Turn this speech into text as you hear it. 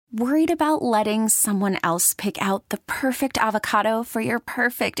Worried about letting someone else pick out the perfect avocado for your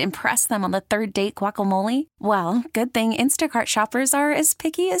perfect impress them on the third date guacamole? Well, good thing Instacart shoppers are as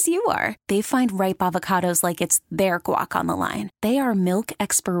picky as you are. They find ripe avocados like it's their guac on the line. They are milk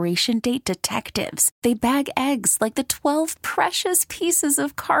expiration date detectives. They bag eggs like the 12 precious pieces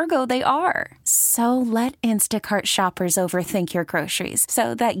of cargo they are. So let Instacart shoppers overthink your groceries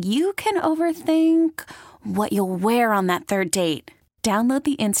so that you can overthink what you'll wear on that third date. Download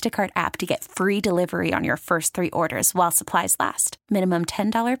the Instacart app to get free delivery on your first 3 orders while supplies last. Minimum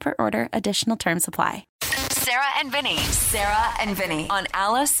 $10 per order. Additional terms apply. Sarah and Vinny on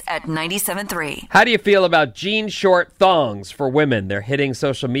Alice at 97.3. How do you feel about jean short thongs for women? They're hitting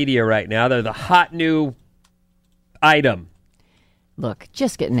social media right now. They're the hot new item. Look,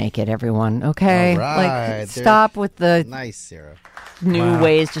 just get naked, everyone, okay? All right. Like, stop with the nice, Sarah. New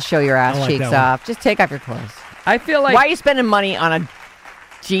ways to show your ass cheeks off. Just take off your clothes. I feel like... Why are you spending money on a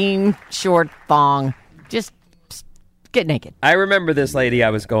jean short thong? Just get naked. I remember this lady I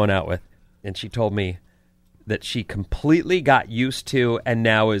was going out with, and she told me that she completely got used to and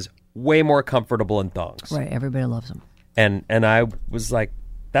now is way more comfortable in thongs. Right, everybody loves them. And I was like,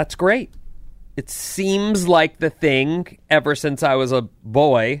 that's great. It seems like the thing ever since I was a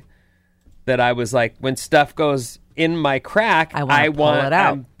boy that I was like, when stuff goes in my crack, I want it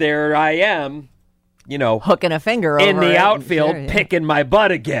out. There I am, you know, hooking a finger in over the it outfield, and picking my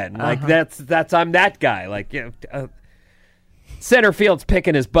butt again. Like that's I'm that guy. Like center field's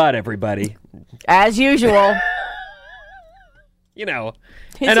picking his butt. Everybody, as usual. You know,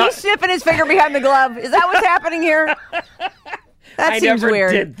 is he sniffing his finger behind the glove? Is that what's happening here? That seems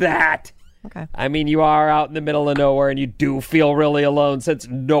weird. I never did that. Okay. I mean, you are out in the middle of nowhere, and you do feel really alone since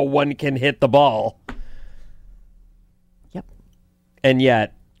no one can hit the ball. Yep. And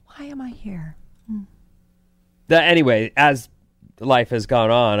yet, why am I here? Anyway, as life has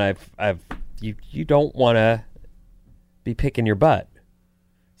gone on, you don't want to be picking your butt.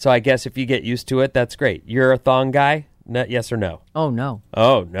 So I guess if you get used to it, that's great. You're a thong guy? No, yes or no? Oh, no.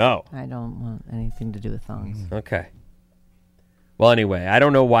 Oh, no. I don't want anything to do with thongs. Okay. Well, anyway, I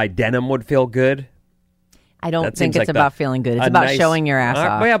don't know why denim would feel good. I don't think it's about feeling good. It's about showing your ass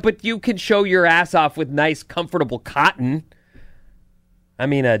off. Yeah, but you can show your ass off with nice, comfortable cotton. I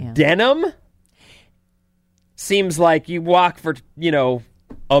mean, denim seems like you walk for,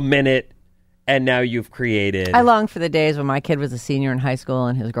 a minute, and now you've created. I long for the days when my kid was a senior in high school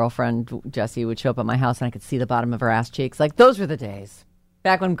and his girlfriend, Jessie, would show up at my house and I could see the bottom of her ass cheeks. Like, those were the days.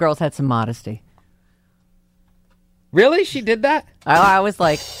 Back when girls had some modesty. Really? She did that? I was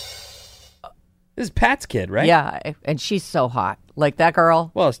like... This is Pat's kid, right? Yeah, and she's so hot. Like, that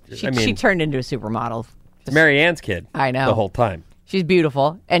girl, well, she turned into a supermodel. It's Mary Ann's kid. I know. The whole time. She's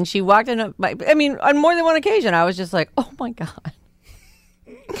beautiful. And she walked in, on more than one occasion, I was just like, oh, my God.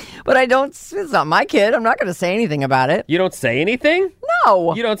 But it's not my kid. I'm not going to say anything about it. You don't say anything?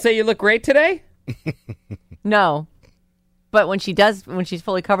 No. You don't say you look great today? No. But when she's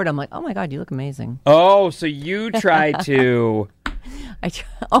fully covered, I'm like, oh, my God, you look amazing. Oh, so you try to...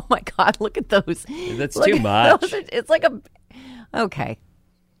 Oh, my God, look at those. That's too much. It's like okay.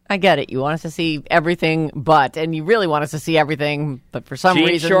 I get it. You want us to see everything, and you really want us to see everything, but for some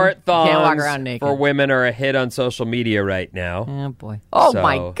reason, short thongs you can't walk around naked. For women are a hit on social media right now. Oh, boy. Oh,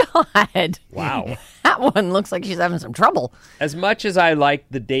 my God. Wow. That one looks like she's having some trouble. As much as I like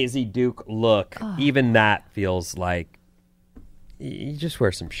the Daisy Duke look, even that feels like you just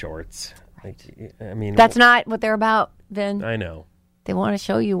wear some shorts. Right. I mean, that's not what they're about, Vin. I know. They want to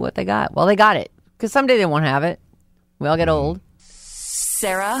show you what they got. Well, they got it. Because someday they won't have it. We all get old.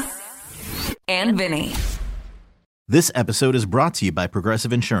 Sarah and Vinny. This episode is brought to you by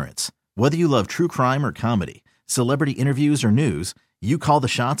Progressive Insurance. Whether you love true crime or comedy, celebrity interviews or news, you call the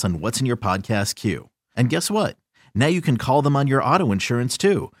shots on what's in your podcast queue. And guess what? Now you can call them on your auto insurance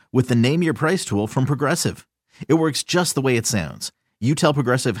too with the Name Your Price tool from Progressive. It works just the way it sounds. You tell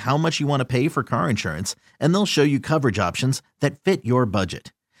Progressive how much you want to pay for car insurance, and they'll show you coverage options that fit your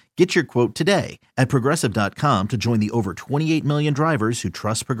budget. Get your quote today at Progressive.com to join the over 28 million drivers who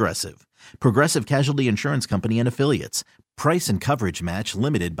trust Progressive. Progressive Casualty Insurance Company and Affiliates. Price and coverage match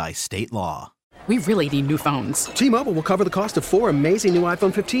limited by state law. We really need new phones. T-Mobile will cover the cost of 4 amazing new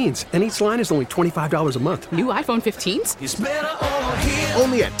iPhone 15s, and each line is only $25 a month. New iPhone 15s? It's better over here.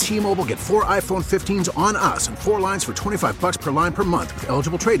 Only at T-Mobile, get 4 iPhone 15s on us and 4 lines for $25 per line per month with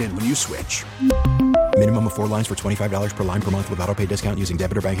eligible trade-in when you switch. Minimum of 4 lines for $25 per line per month with autopay discount using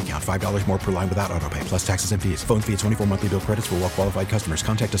debit or bank account. $5 more per line without autopay, plus taxes and fees. Phone fee at 24 monthly bill credits for well-qualified customers.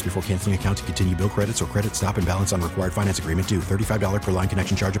 Contact us before canceling account to continue bill credits or credit stop and balance on required finance agreement due. $35 per line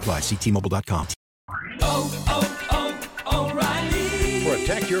connection charge applies. See T-Mobile.com. O'Reilly.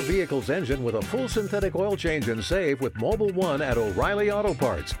 Protect your vehicle's engine with a full synthetic oil change and save with Mobil 1 at O'Reilly Auto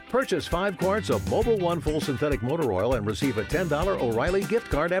Parts. Purchase 5 quarts of Mobil 1 full synthetic motor oil and receive a $10 O'Reilly gift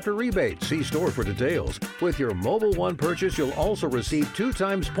card after rebate. See store for details. With your Mobil 1 purchase, you'll also receive 2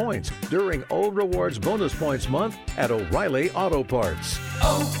 times points during O Rewards Bonus Points Month at O'Reilly Auto Parts.